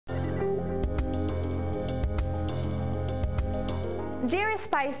Dearest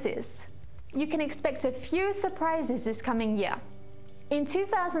Pisces, you can expect a few surprises this coming year. In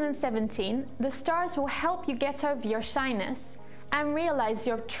 2017, the stars will help you get over your shyness and realize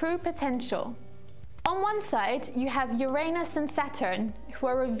your true potential. On one side, you have Uranus and Saturn, who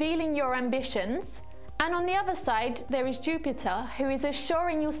are revealing your ambitions, and on the other side, there is Jupiter, who is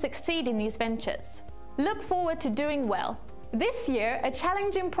assuring you'll succeed in these ventures. Look forward to doing well. This year, a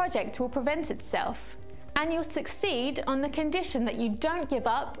challenging project will present itself, and you'll succeed on the condition that you don't give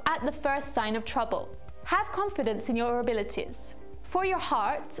up at the first sign of trouble. Have confidence in your abilities. For your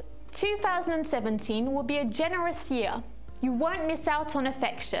heart, 2017 will be a generous year. You won't miss out on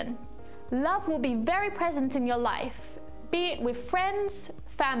affection. Love will be very present in your life, be it with friends,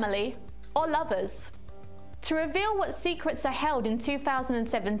 family, or lovers. To reveal what secrets are held in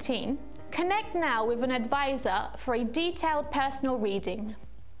 2017, connect now with an advisor for a detailed personal reading.